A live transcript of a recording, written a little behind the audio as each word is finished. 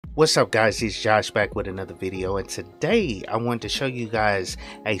What's up guys, it's Josh back with another video, and today I want to show you guys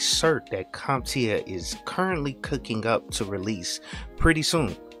a cert that CompTIA is currently cooking up to release pretty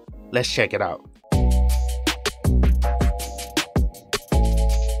soon. Let's check it out.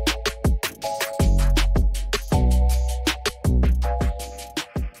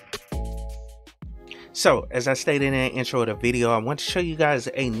 So, as I stated in the intro of the video, I want to show you guys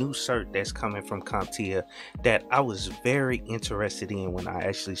a new cert that's coming from CompTIA that I was very interested in when I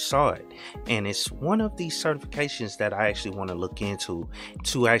actually saw it. And it's one of these certifications that I actually want to look into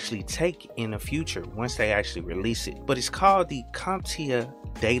to actually take in the future once they actually release it. But it's called the CompTIA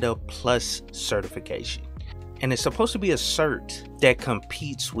Data Plus certification. And it's supposed to be a cert that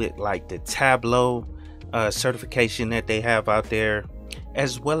competes with like the Tableau certification that they have out there,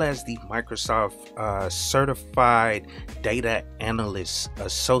 as well as the Microsoft Certified Data Analyst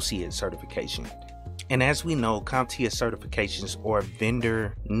Associate certification. And as we know, CompTIA certifications are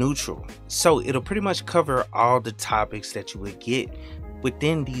vendor neutral, so it'll pretty much cover all the topics that you would get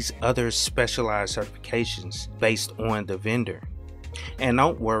within these other specialized certifications based on the vendor. And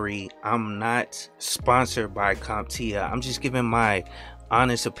don't worry, I'm not sponsored by CompTIA. I'm just giving my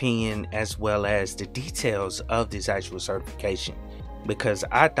honest opinion as well as the details of this actual certification, because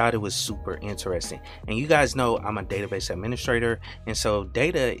I thought it was super interesting. And you guys know I'm a database administrator, and so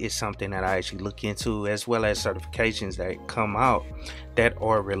data is something that I actually look into, as well as certifications that come out that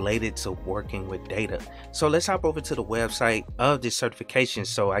are related to working with data. So let's hop over to the website of this certification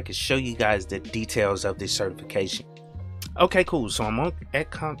so I can show you guys the details of this certification. Okay, cool. So I'm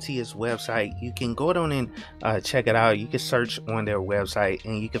at CompTIA's website. You can go down and check it out. You can search on their website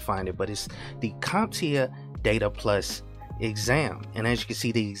and you can find it, but it's the CompTIA Data Plus exam, and as you can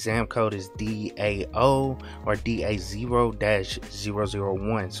see, the exam code is DAO or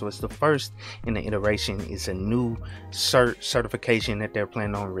DA0-001. so it's the first in the iteration. It's a new certification that they're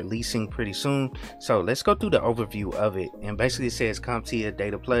planning on releasing pretty soon. So let's go through the overview of it. And basically it says CompTIA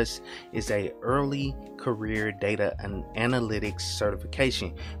Data Plus is a early career data and analytics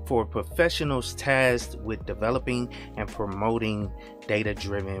certification for professionals tasked with developing and promoting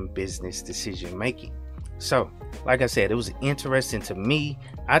data-driven business decision making. So, like I said, it was interesting to me.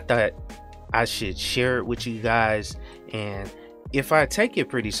 I thought I should share it with you guys, and if I take it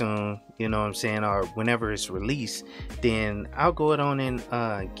pretty soon, you know what I'm saying, or whenever it's released, then I'll go on and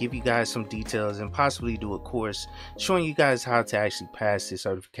give you guys some details and possibly do a course showing you guys how to actually pass this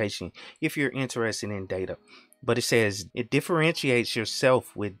certification if you're interested in data. But it says it differentiates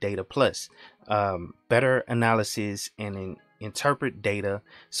yourself with Data Plus, better analysis and interpret data,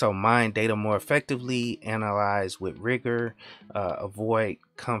 so mine data more effectively, analyze with rigor, avoid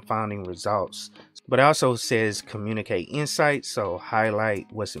confounding results. But it also says communicate insights, so highlight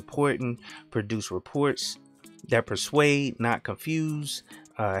what's important, produce reports that persuade, not confuse,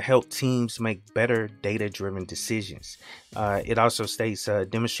 help teams make better data-driven decisions. It also states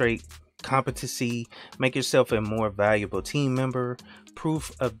demonstrate competency, make yourself a more valuable team member.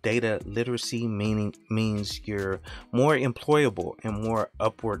 Proof of data literacy means you're more employable and more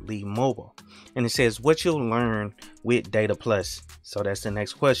upwardly mobile. And it says what you'll learn with Data Plus. So that's the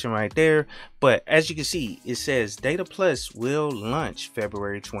next question right there. But as you can see, it says Data Plus will launch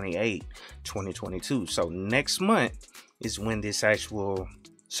February 28, 2022. So next month is when this actual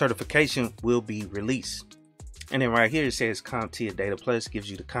certification will be released. And then right here it says CompTIA Data Plus gives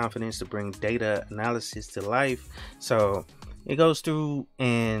you the confidence to bring data analysis to life. So it goes through,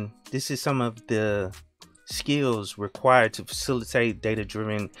 and this is some of the skills required to facilitate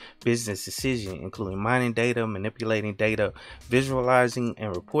data-driven business decision, including mining data, manipulating data, visualizing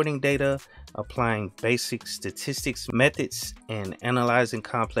and reporting data, applying basic statistics methods, and analyzing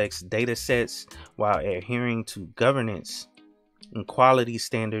complex data sets while adhering to governance and quality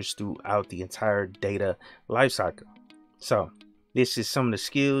standards throughout the entire data lifecycle. So this is some of the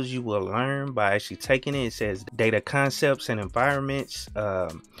skills you will learn by actually taking it. It says data concepts and environments,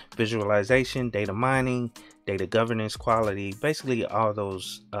 visualization, data mining, data governance, quality, basically all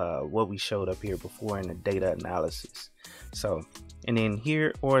those what we showed up here before in the data analysis. So, and then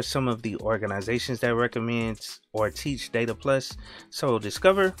here are some of the organizations that recommend or teach Data Plus. So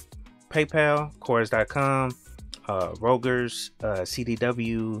Discover, PayPal, Chorus.com, Rogers,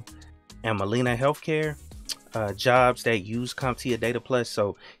 CDW, and Molina Healthcare. Jobs that use CompTIA Data Plus.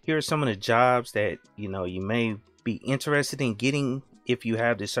 So here are some of the jobs that you may be interested in getting if you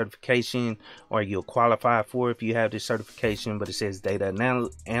have this certification, or you'll qualify for if you have this certification. But it says data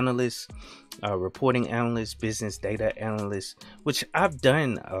analyst, reporting analyst, business data analyst, which I've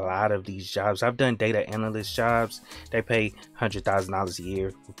done a lot of these jobs. I've done data analyst jobs. They pay $100,000 a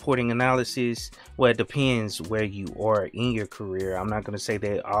year. Reporting analysis, well, it depends where you are in your career. I'm not going to say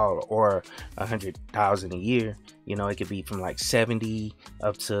they all are $100,000 a year. You know, it could be from like 70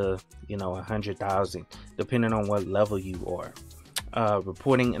 up to, you know, 100,000, depending on what level you are.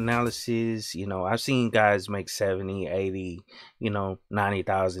 Reporting analysis, you know, I've seen guys make 70, 80, you know,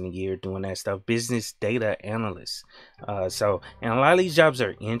 90,000 a year doing that stuff. Business data analyst. And a lot of these jobs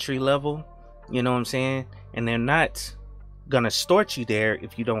are entry level, you know what I'm saying? And they're not gonna start you there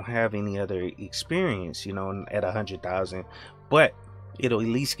if you don't have any other experience, you know, at 100,000, but it'll at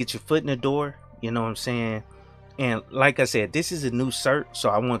least get your foot in the door, you know what I'm saying? And like I said, this is a new cert, so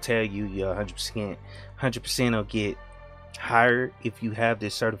I won't tell you you're 100% will get hired if you have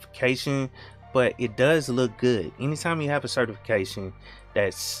this certification, but it does look good. Anytime you have a certification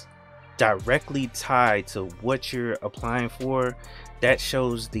that's directly tied to what you're applying for, that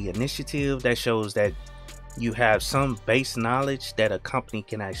shows the initiative, that shows that you have some base knowledge that a company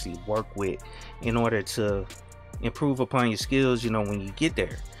can actually work with in order to improve upon your skills, you know, when you get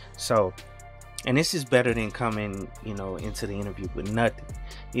there. So, and this is better than coming, you know, into the interview with nothing.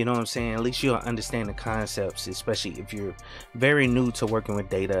 You know what I'm saying? At least you'll understand the concepts, especially if you're very new to working with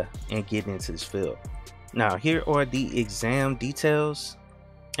data and getting into this field. Now, here are the exam details.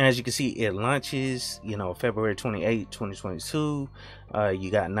 As you can see, it launches, you know, February 28, 2022.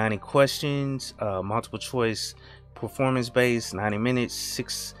 You got 90 questions, multiple choice, performance based, 90 minutes,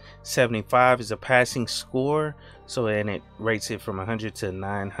 675 is a passing score. So, and it rates it from 100 to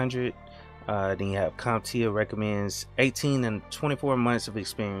 900. Then you have CompTIA recommends 18 and 24 months of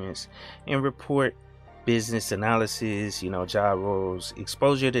experience in report business analysis, you know, job roles,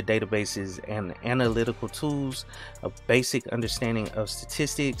 exposure to databases and analytical tools, a basic understanding of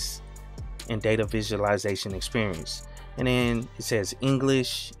statistics, and data visualization experience. And then it says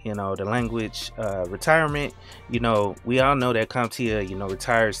English, you know, the language, retirement. You know, we all know that CompTIA, you know,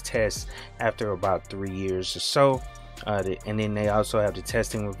 retires tests after about 3 years or so. And then they also have the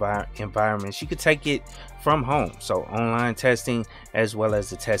testing environments. You could take it from home, so online testing as well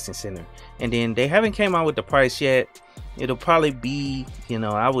as the testing center. And then they haven't came out with the price yet. It'll probably be, you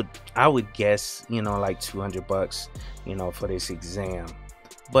know, I would guess, you know, like $200, you know, for this exam.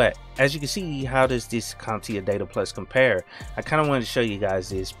 But as you can see, how does this CompTIA Data Plus compare? I kind of wanted to show you guys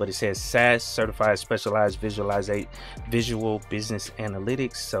this, but it says SAS, Certified Specialized Visual Business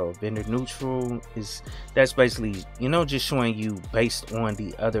Analytics. So vendor neutral that's basically, you know, just showing you based on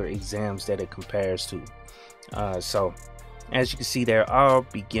the other exams that it compares to. So as you can see, they're all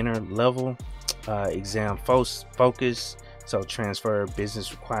beginner level, exam focus. So transfer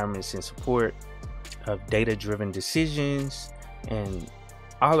business requirements in support of data-driven decisions, and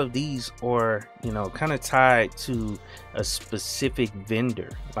all of these are, you know, kind of tied to a specific vendor.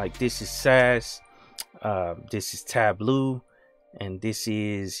 Like this is SAS, this is Tableau, and this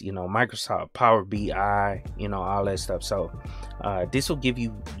is, you know, Microsoft Power BI, you know, all that stuff. So this will give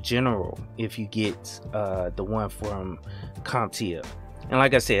you general if you get the one from CompTIA. And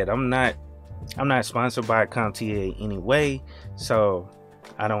like I said, I'm not sponsored by CompTIA in any way, so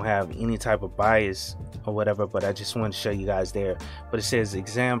I don't have any type of bias or whatever, but I just want to show you guys there. But it says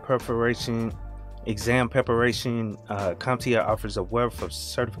exam preparation. CompTIA offers a wealth of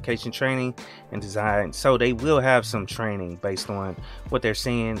certification training and design, so they will have some training based on what they're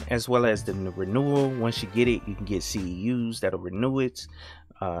saying, as well as the renewal. Once you get it, you can get CEUs that'll renew it,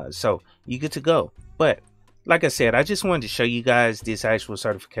 so you get to go. But like I said, I just wanted to show you guys this actual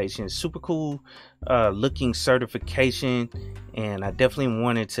certification. It's super cool looking certification, and I definitely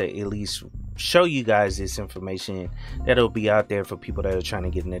wanted to at least show you guys this information that'll be out there for people that are trying to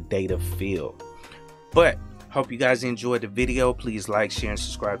get in the data field. But hope you guys enjoyed the video. Please like, share, and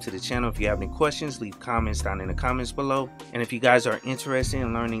subscribe to the channel. If you have any questions, leave comments down in the comments below. And if you guys are interested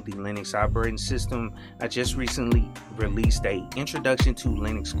in learning the Linux operating system, I just recently released a introduction to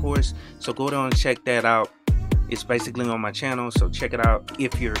Linux course, so go down and check that out. It's basically on my channel, so check it out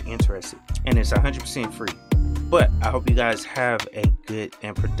if you're interested, and it's 100% free. But I hope you guys have a good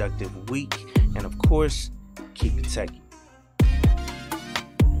and productive week, and of course, keep it techie.